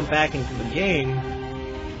to jump back into the game.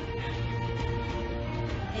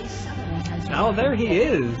 Oh, there he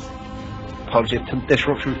is. Apologies to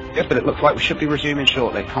disruption, but it looks like we should be resuming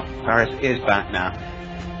shortly. Darius is back now.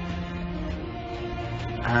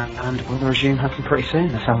 And we'll resume happening pretty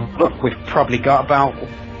soon. Let's have a look. We've probably got about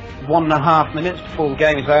 1.5 minutes before the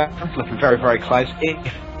game is over. It's looking very, very close.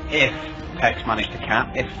 If Pex managed to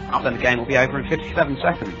cap. If not, then the game will be over in 57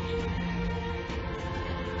 seconds.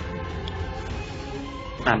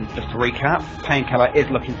 And just to recap, Painkiller is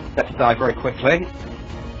looking set to die very quickly.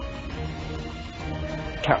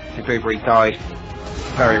 Captain Booberry died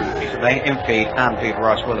very recently. In-feed and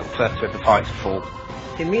Rice will have first to the fight to fall.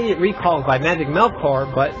 Immediate recalls by Magic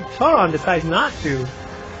Melkor, but Sauron decides not to.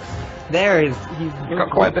 He's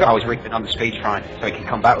got quite a bit. I was reading on the speed shrine, so he can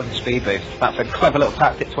come back with the speed boost. That's a clever little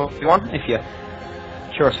tactic to everyone. If you're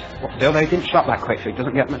curious what to do, they didn't shot that quickly. He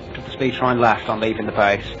doesn't get much of the speed shrine left on leaving the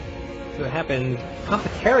base. So what happens?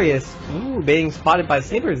 Darius, being spotted by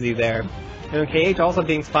SaberZ there. And KH also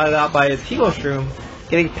being spotted out by Teemo Shroom.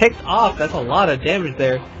 Getting picked off, that's a lot of damage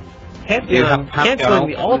there. Pantheon canceling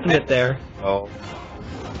the ultimate there. Oh.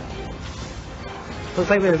 Looks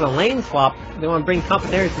like there's a lane swap. They want to bring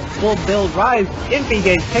Darius to full build Ryze. Infy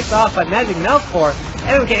gets picked off by Magic Melkor.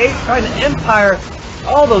 MKH trying to Empire.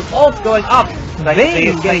 All those ults going up.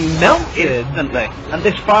 Vayne getting melted. Instantly. And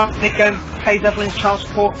this far, they can pay Evelynn's child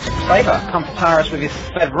support saber. Darius with his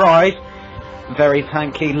fed Ryze. Very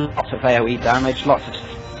tanky, lots of AoE damage, lots of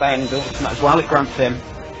staying builds as well. It grants him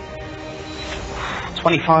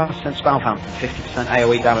 25% spell count and 50%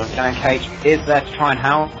 AoE damage. MKH is there to try and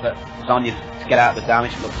help, but Zonya's to get out of the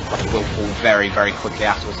damage. It looks like it will fall very, very quickly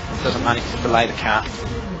afterwards. It doesn't manage to delay the cap.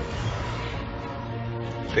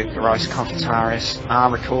 Rice, Darius are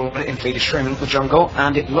recorded in feeder Shroom into the jungle,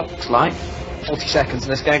 and it looks like 40 seconds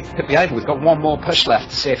and this game could be over. We've got one more push left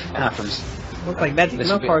to see if it happens. Looks like Magic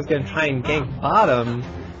Melkor is going to try and gank bottom.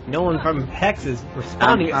 No one from Pex is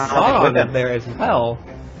responding. Sauron there as well.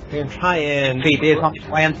 They're going to try and... Feed is on his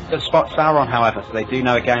way into the spot Sauron, however, so they do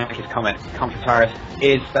know a gank is coming. Darius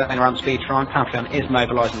is staying around speed shrine. Pantheon is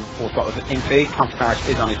mobilising the fourth bot with the team feed. Darius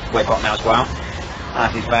is on his way bot now as well.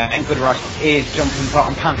 As he's there, and Rice is jumping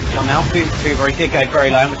bottom. Pantheon now. Booberry did go very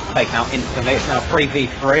low and was taken out instantly. It's now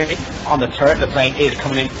 3v3 on the turret. The Vayne is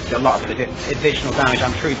coming in a lot of additional damage.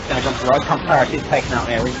 I'm true damage onto Rice. Darius is taken out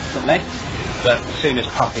there recently. But as soon as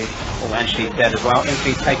Poppy, and she's dead as well,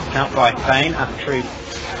 Infeed taken out by Vayne as a true,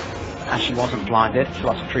 and she wasn't blinded.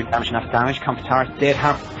 Lots of true damage and enough damage. Darius did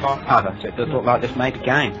have cover, so it does look like this made the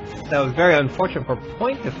game. That was very unfortunate for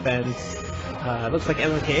point defense. Looks like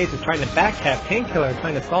MKH is trying to backcap Painkiller,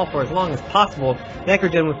 trying to stall for as long as possible.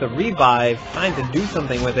 Necrogen with the revive, trying to do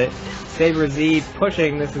something with it. SaberZ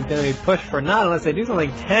pushing. This is going to be pushed for not unless they do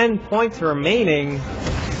something. 10 points remaining.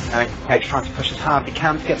 Cage trying to push as hard as he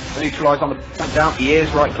can to get neutralised on the point down. He is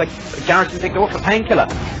right click. Garrison's ignored for painkiller.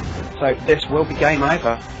 So this will be game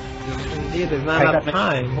over. Indeed, there's not enough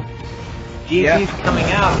time. GG's coming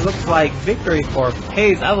out. It looks like victory for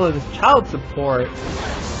Pays Evelynn's child support.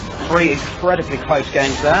 3 incredibly close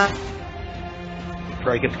games there.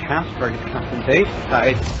 Very good cast, very good cast indeed. That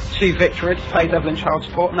is 2 victories, Pays Evelynn's child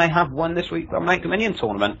support, and they have won this week's Make Dominion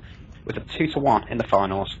tournament with a 2-1 in the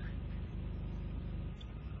finals.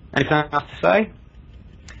 Anything else to say?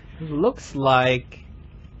 It looks like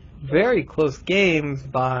very close games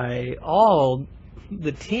by all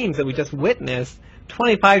the teams that we just witnessed.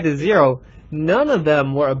 25-0. None of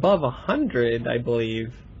them were above 100, I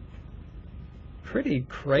believe. Pretty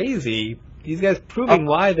crazy. These guys proving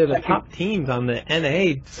why they're the top teams on the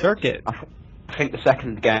NA circuit. I think the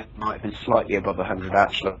second game might have been slightly above 100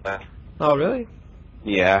 actually. Oh, really?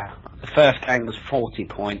 Yeah. The first game was 40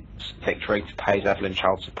 points victory to Pays Evelynn's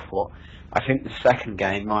child support. I think the second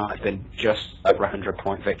game might have been just over 100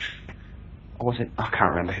 point victory. Or was it? I can't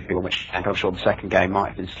remember who won which game. I'm sure the second game might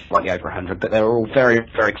have been slightly over 100, but they were all very,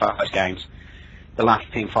 very close games. The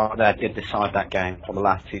last team fight there did decide that game, or the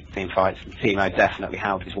last 2 team fights. And Teemo definitely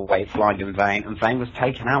held his weight, blinding Vayne, and Vayne was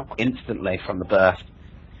taken out instantly from the burst.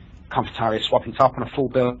 Darius swapping top on a full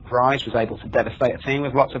build of Ryze was able to devastate a team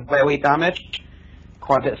with lots of AoE damage.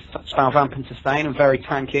 Quite a bit of spell vamp and sustain, and very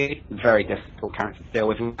tanky, very difficult character to deal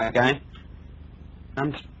with in that game.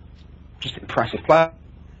 And just impressive play.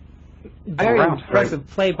 Very impressive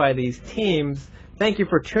play by these teams. Thank you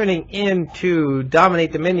for tuning in to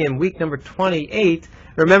Dominate Dominion week number 28.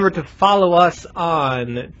 Remember to follow us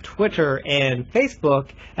on Twitter and Facebook,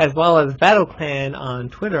 as well as BattleClan on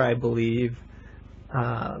Twitter, I believe.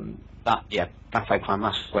 BattleClan,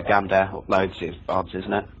 that's where Gamdare uploads his odds,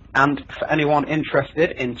 isn't it? And for anyone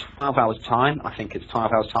interested, in 12 hours' time, I think it's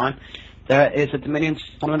 12 hours' time, there is a Dominion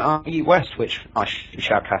tournament on the West, which I should be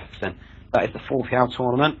shoutcasting. That is the 40-hour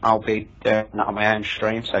tournament. I'll be doing that on my own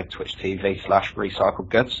stream, so Twitch TV/Recycled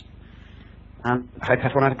Goods. And I hope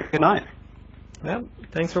everyone had a good night. Well,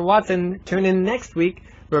 thanks for watching. Tune in next week.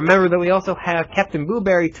 Remember that we also have Captain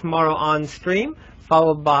Blueberry tomorrow on stream,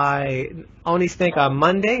 followed by Oni Snake on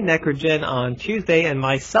Monday, Necrogen on Tuesday, and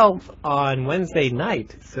myself on Wednesday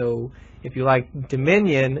night. So if you like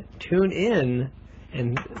Dominion, tune in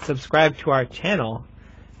and subscribe to our channel.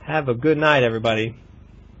 Have a good night, everybody.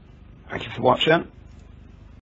 Thank you for watching.